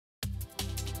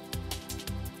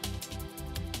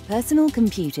Personal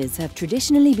computers have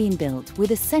traditionally been built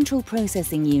with a central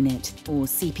processing unit, or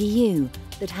CPU,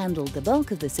 that handled the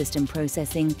bulk of the system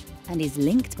processing and is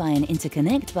linked by an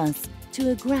interconnect bus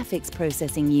to a graphics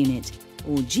processing unit,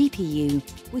 or GPU,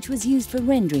 which was used for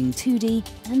rendering 2D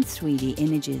and 3D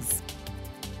images.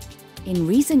 In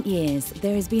recent years,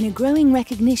 there has been a growing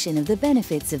recognition of the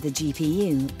benefits of the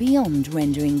GPU beyond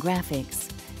rendering graphics,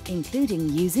 including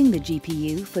using the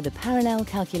GPU for the parallel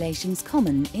calculations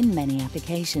common in many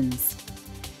applications.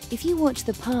 If you watch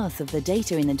the path of the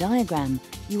data in the diagram,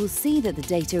 you will see that the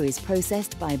data is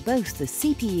processed by both the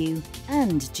CPU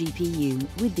and GPU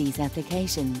with these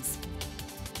applications.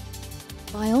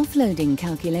 By offloading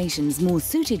calculations more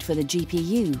suited for the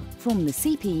GPU from the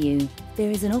CPU, there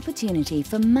is an opportunity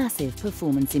for massive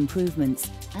performance improvements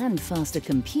and faster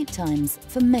compute times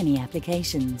for many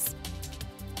applications.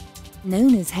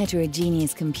 Known as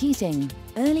heterogeneous computing,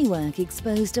 early work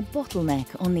exposed a bottleneck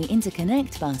on the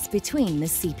interconnect bus between the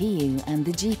CPU and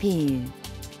the GPU.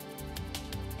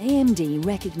 AMD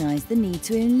recognized the need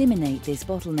to eliminate this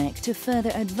bottleneck to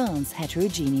further advance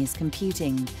heterogeneous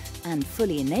computing and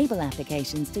fully enable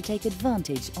applications to take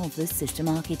advantage of the system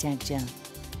architecture.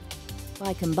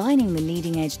 By combining the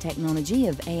leading-edge technology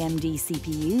of AMD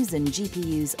CPUs and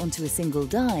GPUs onto a single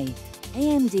die,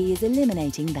 AMD is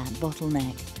eliminating that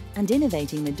bottleneck and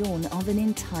innovating the dawn of an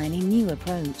entirely new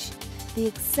approach, the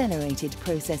Accelerated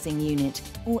Processing Unit,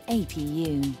 or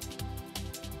APU.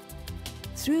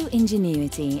 Through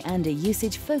ingenuity and a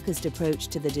usage-focused approach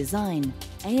to the design,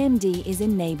 AMD is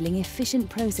enabling efficient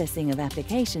processing of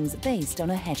applications based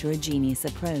on a heterogeneous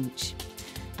approach.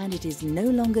 And it is no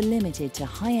longer limited to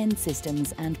high-end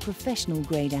systems and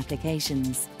professional-grade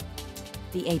applications.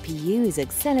 The APU is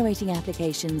accelerating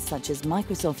applications such as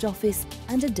Microsoft Office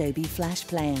and Adobe Flash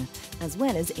Player, as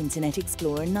well as Internet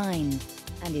Explorer 9,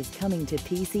 and is coming to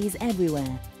PCs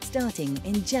everywhere, starting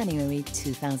in January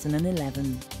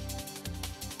 2011.